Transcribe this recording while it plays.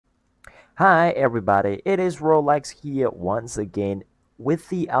Hi everybody, it is Rolex here once again with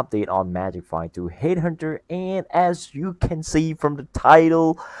the update on Magic Fight to Headhunter, and as you can see from the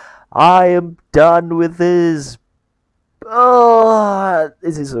title, I am done with this.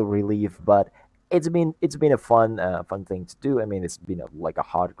 This is a relief, but it's been a fun thing to do. I mean, it's been like a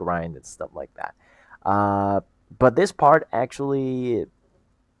hard grind and stuff like that. Uh, but this part actually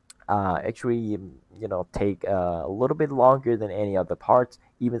take a little bit longer than any other parts,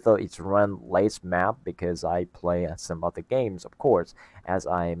 even though it's run less map because I play some other games, of course, as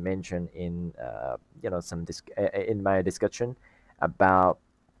I mentioned in in my discussion about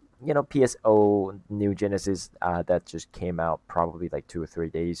PSO New Genesis that just came out probably like 2 or 3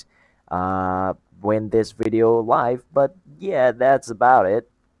 days when this video live. But yeah, that's about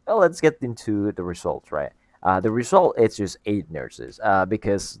it. Well, let's get into the results, right? The result is just 8 nurses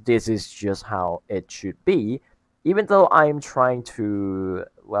because this is just how it should be. Even though I'm trying to,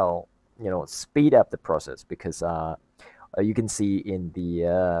 well, speed up the process because you can see in the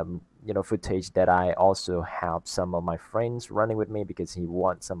footage that I also have some of my friends running with me because he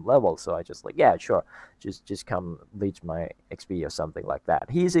wants some levels. So I just like, yeah, sure, just come leech my XP or something like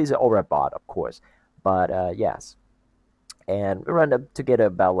that. He's an aura bot, of course, but yes, and we run up together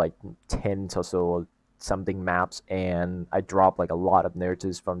about like 10 or so something maps, and I dropped like a lot of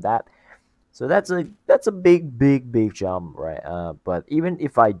nurses from that. So that's a big jump, right? But even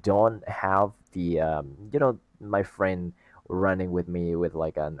if I don't have the my friend running with me with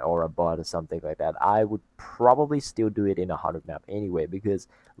like an aura bot or something like that, I would probably still do it in a 100 map anyway. Because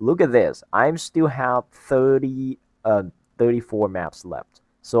look at this, I'm still have 34 maps left.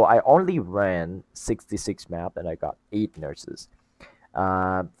 So I only ran 66 map and I got 8 nurses.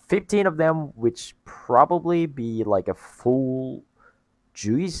 15 of them, which probably be like a full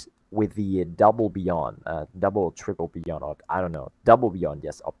juice with the double beyond, double triple beyond, or I don't know, double beyond.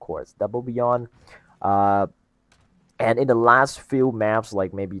 Yes, of course, double beyond. Uh, and in the last few maps,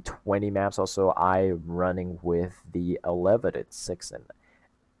 like maybe 20 maps or so, I running with the 11 six, and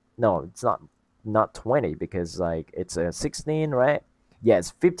no, it's not 20 because like it's a 16, right?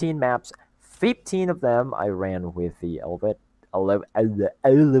 Yes, 15 maps. 15 of them I ran with the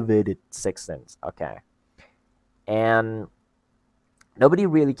elevated sixtens. Okay, and nobody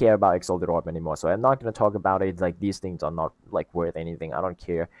really care about exalted orb anymore, so I'm not going to talk about it. Like, these things are not like worth anything. I don't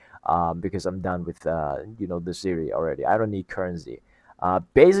care, because I'm done with the series already. I don't need currency.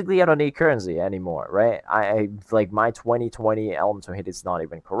 Basically, I don't need currency anymore, right? I like my 2020 elemental hit is not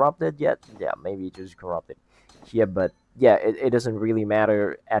even corrupted yet. Yeah, maybe it just corrupted here, but yeah, it doesn't really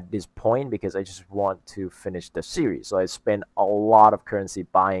matter at this point because I just want to finish the series. So I spend a lot of currency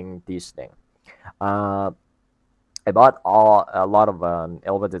buying these things. uh I bought a lot of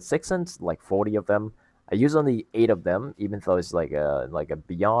elevated sixons, like 40 of them. I use only 8 of them, even though it's like a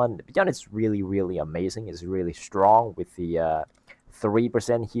beyond. The beyond is really amazing. It's really strong with the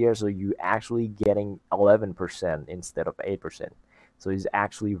 3% here, so you actually getting 11% instead of 8%. So it's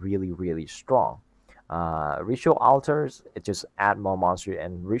actually really strong. Ritual altars, it just add more monster,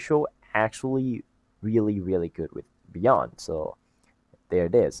 and ritual actually really good with beyond. So there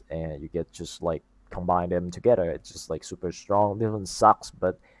it is, and you get just like combine them together. It's just like super strong. This one sucks,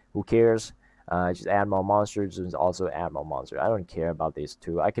 but who cares? Just add more monsters and also add more monsters. I don't care about these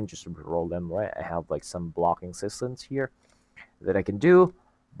two. I can just roll them, right? I have like some blocking systems here that I can do,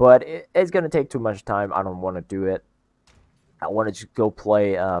 but it's gonna take too much time. I don't want to do it. I want to just go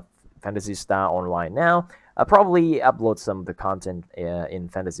play Fantasy Star Online now. I'll probably upload some of the content in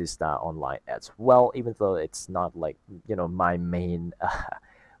Fantasy Star Online as well, even though it's not like my main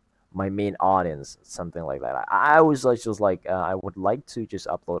my main audience, something like that. I was like just like I would like to just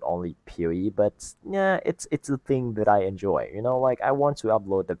upload only PoE, but yeah, it's a thing that I enjoy. Like I want to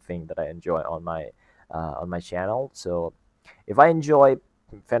upload the thing that I enjoy on my channel. So if I enjoy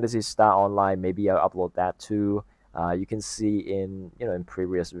Fantasy Star Online, maybe I'll upload that too. You can see in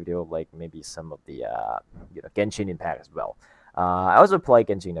previous video like maybe some of the Genshin Impact as well. I also play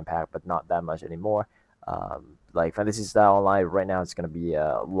Genshin Impact, but not that much anymore. Like Fantasy Star Online right now, it's gonna be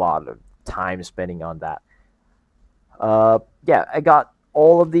a lot of time spending on that. Yeah, I got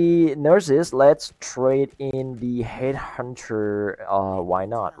all of the nurses. Let's trade in the headhunter. Why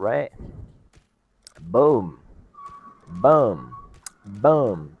not, right? Boom, boom,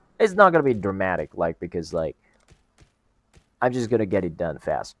 boom. It's not gonna be dramatic, like, because like I'm just gonna get it done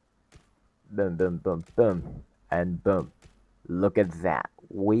fast. Boom, and boom. Look at that.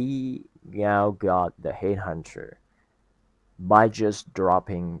 We now got the headhunter by just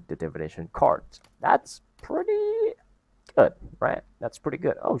dropping the divination cards. That's pretty good, right? That's pretty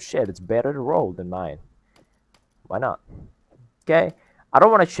good. Oh shit, it's better to roll than mine. Why not? Okay. I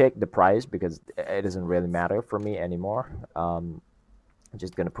don't want to check the price because it doesn't really matter for me anymore. I'm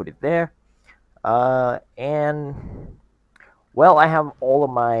just gonna put it there. And well, I have all of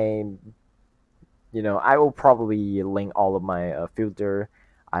my, I will probably link all of my filter.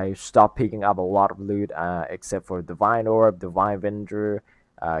 I stopped picking up a lot of loot, except for Divine Orb, Divine Vendor,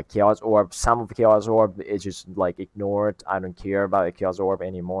 Chaos Orb. Some of Chaos Orb is just like ignored. I don't care about the Chaos Orb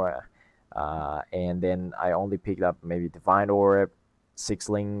anymore. And then I only picked up maybe Divine Orb, Six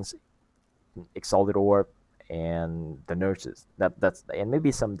Links, Exalted Orb, and the Nurses. That's and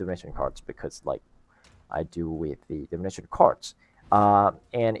maybe some divination cards because like I do with the divination cards.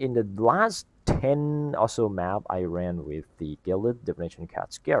 And in the last 10 or so map, I ran with the Gilded Divination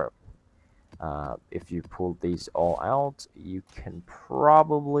Cat Scarab. If you pull these all out, you can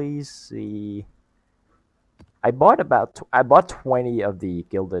probably see. I bought 20 of the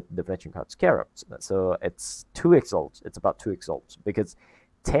Gilded Divination Cat Scarabs, so it's 2 exalts. It's about 2 exalts because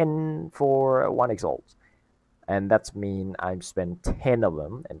 10 for 1 exalt, and that's mean I spend 10 of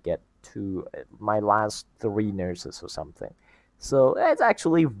them and get my last 3 nurses or something. So it's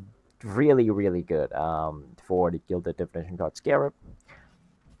actually really good for the Gilded Divination Card Scarab.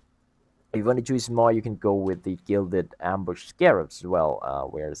 If you want to choose more, you can go with the Gilded Ambush Scarabs as well.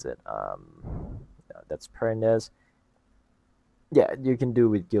 Where is it? That's Pernes. Yeah, you can do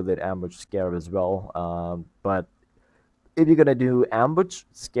with Gilded Ambush Scarab as well. But if you're gonna do Ambush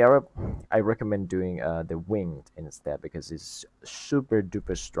Scarab, I recommend doing the Winged instead because it's super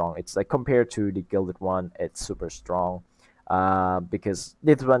duper strong. It's like compared to the Gilded one, it's super strong. Because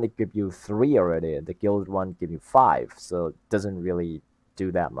this one it gives you 3 already. The Gilded one give you 5, so it doesn't really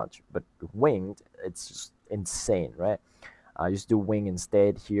do that much. But Winged, it's just insane, right? Just do Wing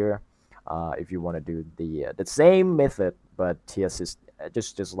instead here. If you want to do the same method, but tier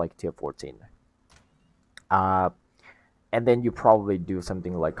just like tier 14. And then you probably do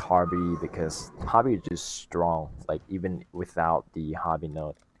something like Harvey because Harvey is just strong. Like even without the Harvey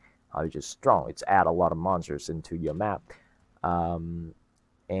node, Harvey is just strong. It's add a lot of monsters into your map. And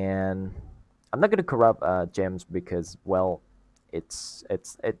I'm not gonna corrupt gems because well, it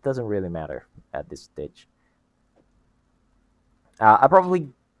doesn't really matter at this stage. I'll probably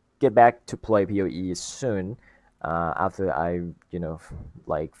get back to play PoE soon after I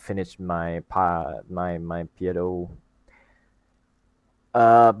like finish my PO.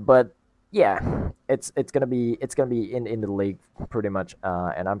 But yeah, it's gonna be in the league pretty much,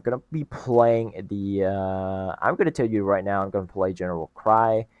 and I'm gonna be playing the. I'm gonna tell you right now, I'm gonna play General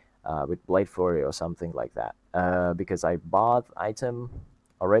Cry, with Blade Flurry or something like that. Because I bought item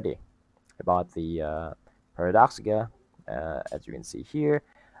already. I bought the Paradoxica, as you can see here.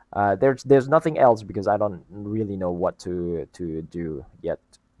 There's nothing else because I don't really know what to do yet.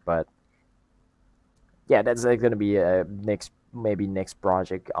 But yeah, that's gonna be next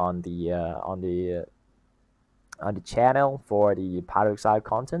project on the channel for the Paradoxide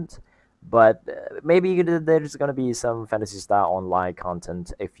content. But maybe there's gonna be some Fantasy Star Online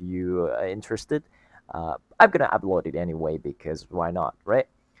content if you are interested. I'm gonna upload it anyway because why not, right?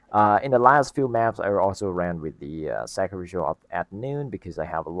 In the last few maps, I also ran with the Sacrificial at noon because I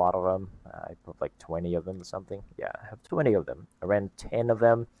have a lot of them. I put like 20 of them or something. Yeah, I have 20 of them. I ran 10 of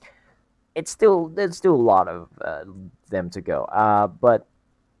them. There's still a lot of them to go. But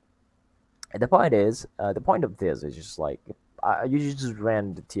the point of this is just like you just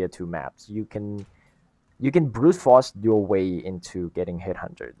ran the tier 2 maps. You can brute force your way into getting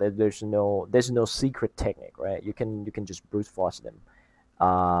Headhunter. There's no secret technique, right? You can just brute force them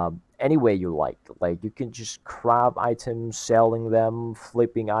any way you like. Like you can just grab items, selling them,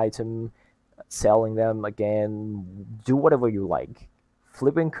 flipping item, selling them again, do whatever you like,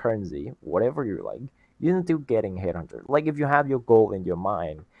 flipping currency, whatever you like. You need to getting Headhunter. Like if you have your goal in your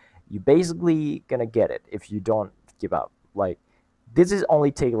mind, you basically gonna get it if you don't give up. Like this is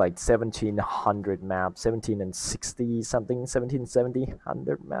only take like 1700 maps, 17 and 60 something, 1770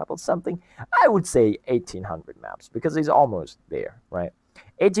 100 map or something. I would say 1800 maps because it's almost there, right?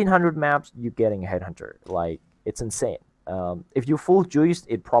 1800 maps, you getting Headhunter. Like it's insane. If you full juiced,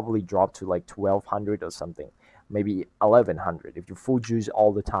 it probably dropped to like 1200 or something, maybe 1100 if you full juice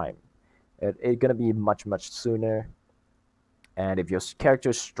all the time. It's gonna be much sooner. And if your character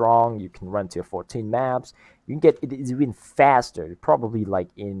is strong, you can run to 14 maps. You can get it is even faster, probably like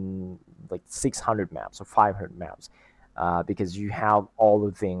in like 600 maps or 500 maps, because you have all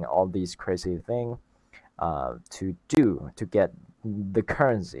these crazy thing to get the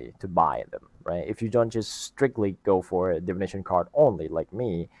currency to buy them, right? If you don't just strictly go for a divination card only, like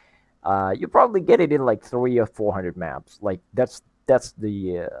me, you probably get it in like 300 or 400 maps. Like that's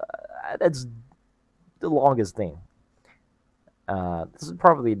the longest thing. This is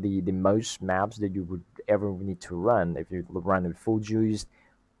probably the most maps that you would ever need to run if you run with full juice.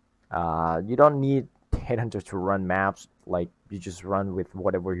 You don't need headhunters to run maps, like you just run with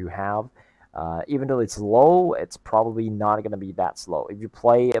whatever you have. Even though it's low, it's probably not going to be that slow. If you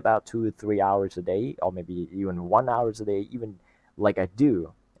play about 2 to 3 hours a day, or maybe even 1 hour a day, even like I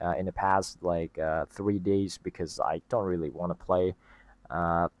do in the past, like 3 days, because I don't really want to play,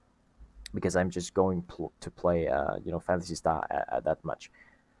 uh, because I'm just going to play, Fantasy Star at that much.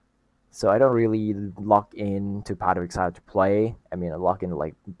 So I don't really lock in to Path of Exile to play. I mean, I lock in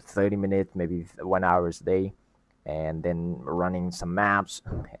like 30 minutes, maybe 1 hour a day, and then running some maps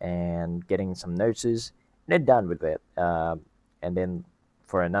and getting some nurses, and then done with it. And then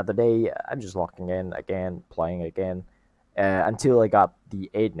for another day, I'm just locking in again, playing again, until I got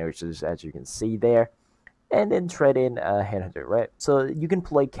the 8 nurses, as you can see there, and then trade in a headhunter, right? So you can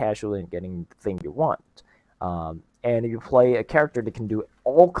play casually and getting the thing you want. And if you play a character that can do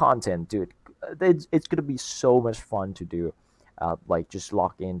all content, dude, it's gonna be so much fun to do. Like just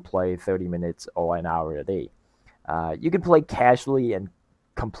lock in, play 30 minutes or an hour a day. You can play casually and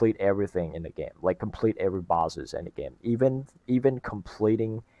complete everything in the game, like complete every bosses in the game, even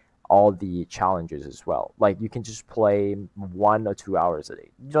completing all the challenges as well. Like you can just play 1 or 2 hours a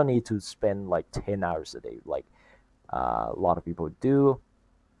day. You don't need to spend like 10 hours a day, like a lot of people do.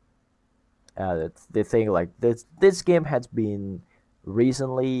 The thing like this game has been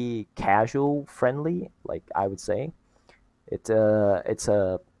recently casual friendly, like I would say. It's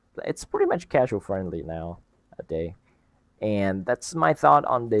pretty much casual friendly now a day. And that's my thought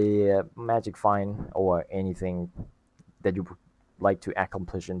on the magic find or anything that you would like to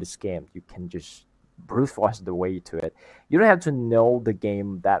accomplish in this game. You can just brute force the way to it. You don't have to know the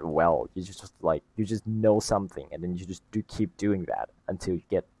game that well. You just know something, and then you just keep doing that until you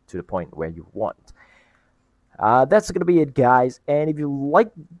get to the point where you want. That's gonna be it, guys. And if you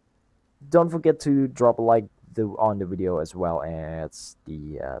like, don't forget to drop a like on the video as well as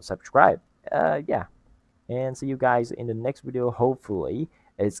the subscribe. Yeah, and see you guys in the next video. Hopefully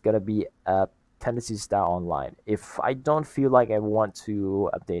it's gonna be a Fantasy Star Online. If I don't feel like I want to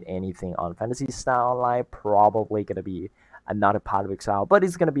update anything on Fantasy Star Online, probably gonna be another Path of Exile, but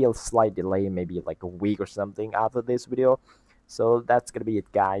it's gonna be a slight delay, maybe like a week or something after this video. So that's gonna be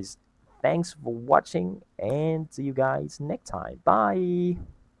it, guys. Thanks for watching, and see you guys next time. Bye.